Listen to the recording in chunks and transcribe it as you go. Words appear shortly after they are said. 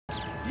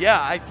Yeah,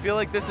 I feel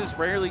like this is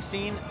rarely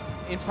seen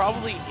in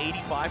probably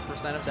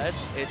 85% of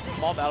sets. It's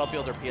Small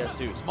Battlefield or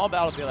PS2. Small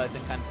Battlefield, I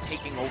think, kind of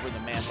taking over the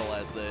mantle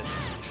as the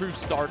true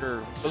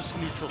starter, most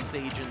neutral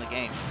stage in the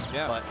game.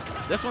 Yeah. But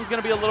this one's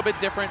going to be a little bit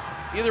different.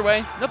 Either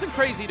way, nothing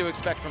crazy to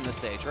expect from this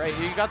stage, right?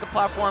 You got the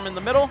platform in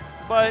the middle,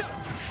 but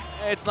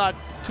it's not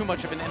too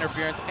much of an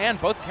interference, and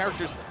both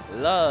characters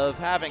love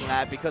having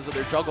that because of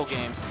their juggle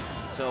games.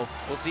 So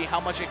we'll see how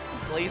much it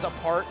plays a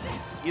part.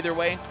 Either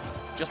way, it's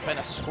just been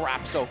a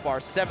scrap so far,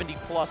 70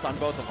 plus on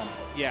both of them.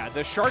 Yeah,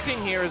 the sharking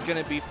here is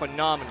going to be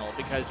phenomenal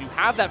because you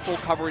have that full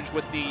coverage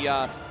with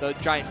the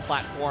giant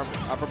platform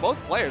for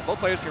both players. Both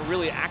players can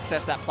really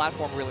access that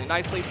platform really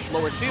nicely,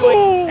 lower ceilings,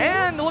 Ooh.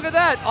 And look at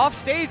that, off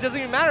stage doesn't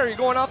even matter. You're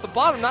going off the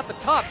bottom, not the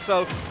top.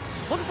 So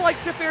looks like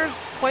Syphir's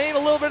playing a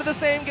little bit of the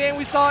same game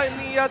we saw in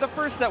the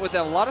first set with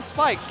them. A lot of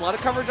spikes, a lot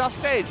of coverage off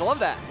stage. I love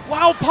that.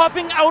 Wow,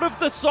 popping out of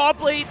the saw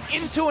blade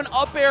into an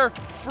up air,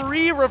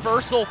 free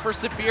reversal for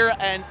Syphir,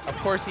 and of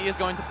course he is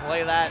going to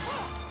play that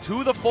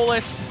to the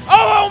fullest.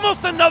 Oh,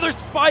 almost another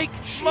spike.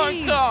 Jeez.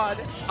 My God.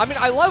 I mean,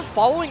 I love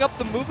following up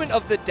the movement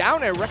of the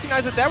down air.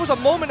 Recognize that there was a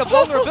moment of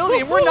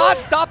vulnerability, and we're not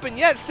stopping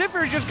yet.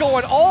 Syphir is just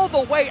going all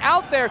the way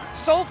out there.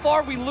 So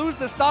far, we lose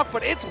the stock,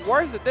 but it's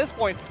worth at this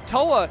point.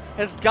 Towa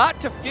has got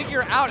to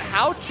figure out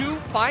how to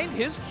find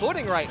his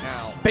footing right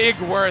now. Big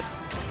worth.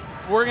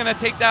 We're going to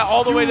take that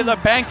all the way to the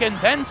bank and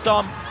then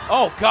some.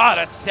 Oh, God,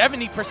 a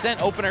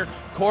 70% opener.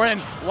 Corrin,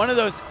 one of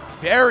those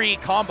very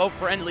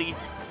combo-friendly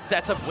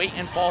sets of weight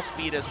and fall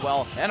speed as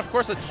well. And, of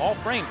course, a tall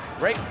frame,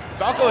 right?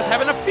 Falco is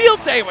having a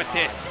field day with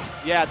this.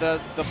 Yeah, the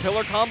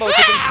pillar combos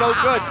have been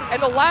so good.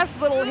 And the last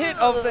little hit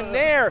of the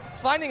Nair,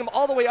 finding him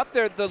all the way up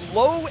there. The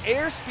low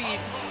airspeed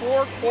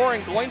for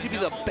Corrin going to be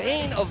the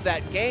bane of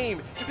that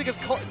game, just because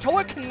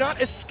Towa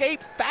cannot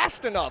escape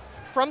fast enough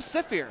from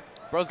Syphir.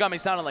 Bro's got me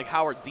sounding like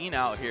Howard Dean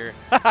out here.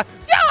 Yeah!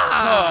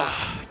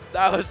 Oh,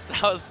 that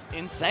was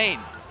insane.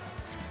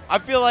 I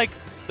feel like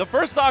the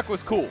first stock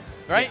was cool,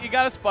 right? Yeah. You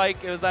got a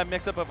spike. It was that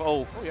mix-up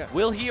of, yeah.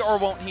 Will he or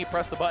won't he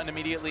press the button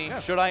immediately? Yeah.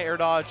 Should I air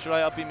dodge? Should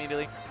I up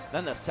immediately?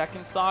 Then the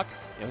second stock,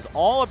 it was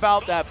all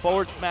about that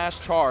forward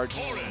smash charge,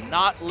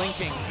 not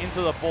linking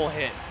into the full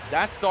hit.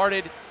 That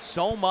started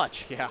so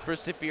much for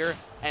Syphir,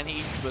 and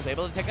he was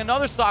able to take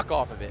another stock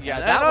off of it. Yeah,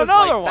 and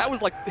that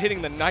was like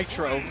hitting the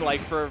nitro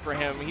for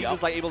him. He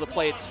was like able to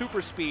play at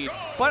super speed.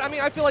 But I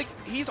mean, I feel like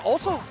he's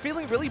also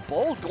feeling really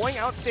bold, going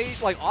off stage,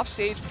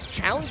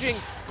 challenging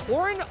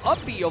Corrin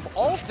up B of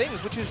all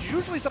things, which is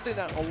usually something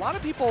that a lot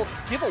of people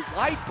give a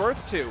wide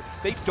berth to.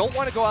 They don't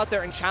want to go out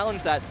there and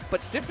challenge that,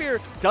 but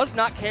Syphir does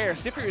not care.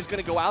 Syphir is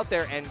going to go out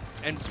there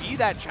and be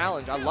that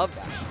challenge. I love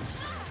that.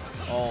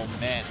 Oh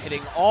man,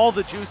 hitting all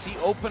the juicy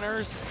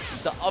openers.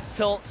 The up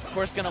tilt, of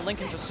course, going to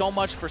link into so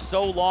much for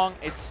so long.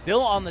 It's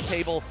still on the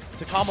table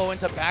to combo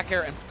into back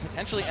air and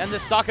potentially end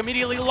this stock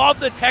immediately. Love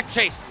the tech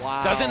chase.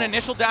 Wow. Does an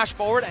initial dash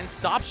forward and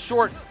stops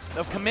short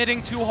of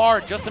committing too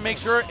hard just to make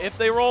sure if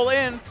they roll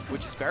in,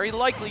 which is very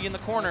likely in the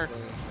corner,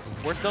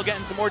 we're still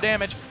getting some more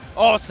damage.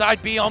 Oh,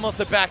 side B,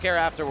 almost a back air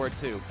afterward,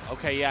 too.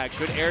 Okay, yeah,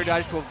 good air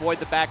dodge to avoid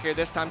the back air.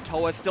 This time,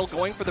 Towa still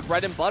going for the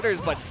bread and butters,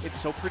 but it's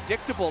so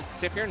predictable.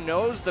 Syphir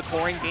knows the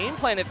Corrin game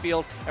plan, it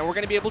feels, and we're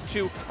going to be able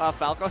to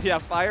Falco,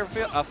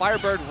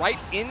 Firebird right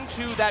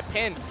into that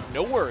pin.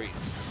 No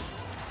worries.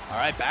 All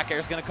right, back air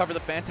is going to cover the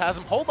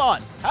Phantasm. Hold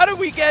on. How did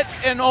we get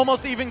an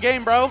almost even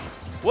game, bro?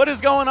 What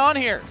is going on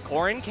here?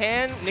 Corrin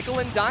can nickel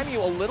and dime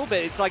you a little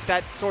bit. It's like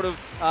that sort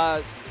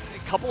of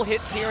couple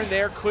hits here and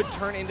there could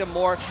turn into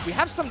more. We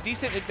have some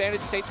decent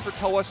advantage states for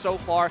Towa so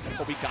far,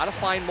 but we got to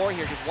find more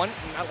here. Just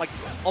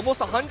almost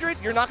 100,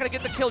 you're not going to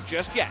get the kill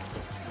just yet.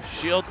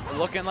 Shield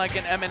looking like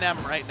an M&M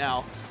right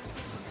now.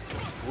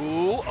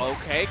 Ooh,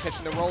 okay,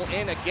 catching the roll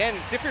in again.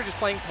 Syphir just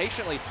playing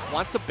patiently,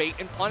 wants to bait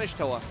and punish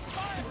Towa.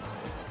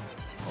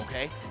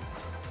 Okay.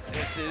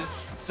 This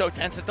is so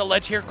tense at the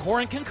ledge here.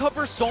 Corrin can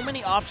cover so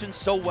many options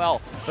so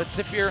well, but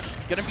Syphir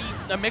gonna be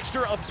a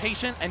mixture of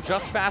patient and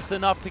just fast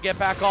enough to get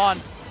back on.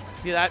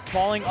 See that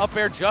falling up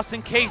air just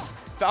in case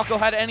Falco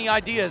had any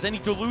ideas, any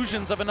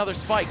delusions of another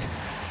spike.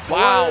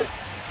 Wow.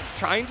 Just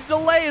trying to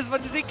delay as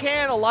much as he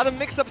can. A lot of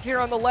mix-ups here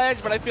on the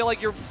ledge, but I feel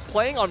like you're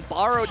playing on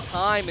borrowed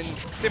time, and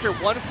Syphir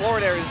one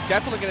forward air is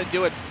definitely going to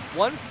do it.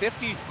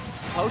 150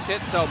 post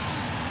hit, so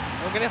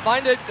we're going to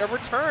find a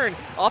return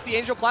off the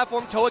Angel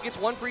platform. Towa gets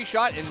one free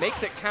shot and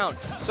makes it count.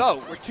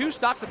 So we're 2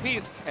 stocks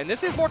apiece, and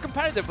this is more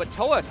competitive, but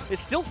Towa, it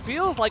still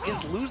feels like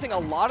is losing a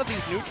lot of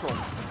these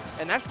neutrals.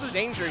 And that's the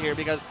danger here,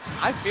 because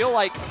I feel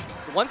like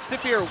once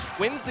Syphir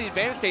wins the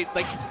advantage state,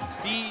 like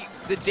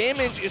the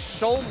damage is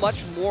so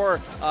much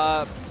more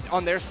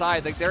on their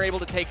side. Like they're able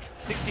to take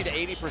 60 to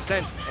 80%,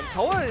 and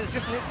Towa is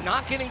just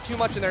not getting too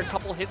much in there. A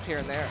couple hits here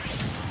and there.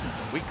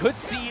 We could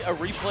see a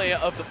replay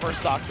of the first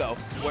stock, though,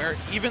 where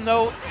even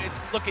though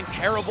it's looking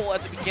terrible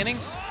at the beginning,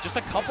 just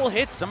a couple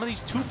hits, some of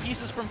these 2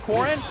 pieces from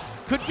Corrin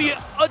could be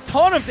a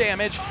ton of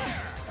damage.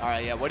 All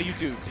right, yeah, what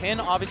do? Pin,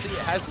 obviously,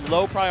 has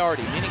low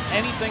priority, meaning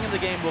anything in the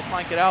game will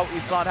clank it out.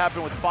 We saw it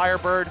happen with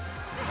Firebird.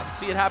 I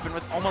see it happen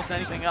with almost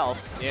anything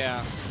else.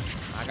 Yeah.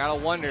 I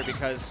gotta wonder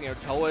because, you know,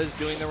 Towa is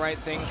doing the right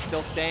thing,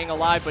 still staying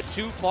alive, but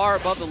too far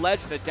above the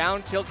ledge. The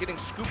down tilt getting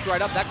scooped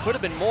right up. That could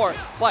have been more,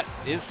 but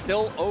is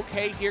still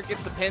okay here.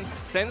 Gets the pin,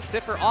 sends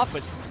Syphir off,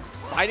 but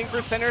fighting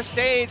for center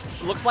stage.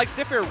 Looks like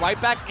Syphir right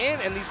back in,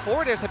 and these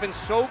forward airs have been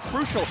so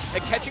crucial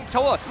at catching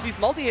Towa. These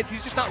multi-hits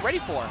he's just not ready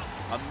for.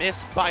 A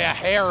miss by a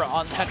hair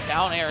on that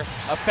down air,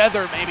 a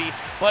feather maybe,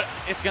 but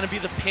it's going to be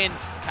the pin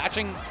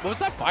catching. What was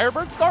that,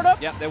 Firebird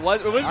startup? Yeah, it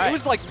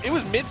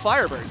was mid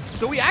Firebird.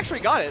 So we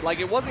actually got it. Like,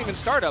 it wasn't even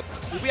startup.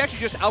 We actually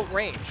just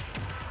outranged.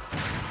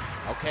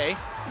 Okay.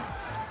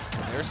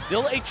 There's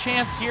still a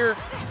chance here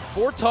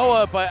for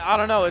Towa, but I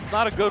don't know. It's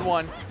not a good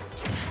one.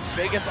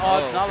 Vegas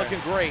odds not looking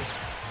great.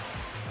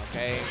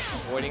 Okay,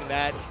 avoiding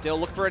that. Still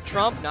look for a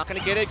trump. Not going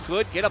to get it.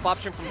 Good get-up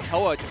option from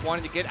Towa. Just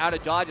wanted to get out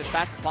of dodge as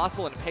fast as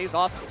possible, and it pays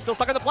off. Still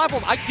stuck on the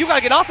platform. You got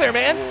to get off there,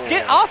 man. Whoa.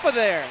 Get off of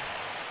there.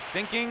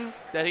 Thinking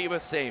that he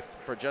was safe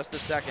for just a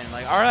second.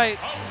 Like, all right,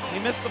 he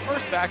missed the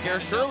first back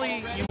air.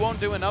 Surely you won't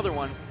do another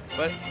one.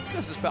 But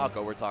this is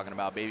Falco we're talking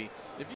about, baby. If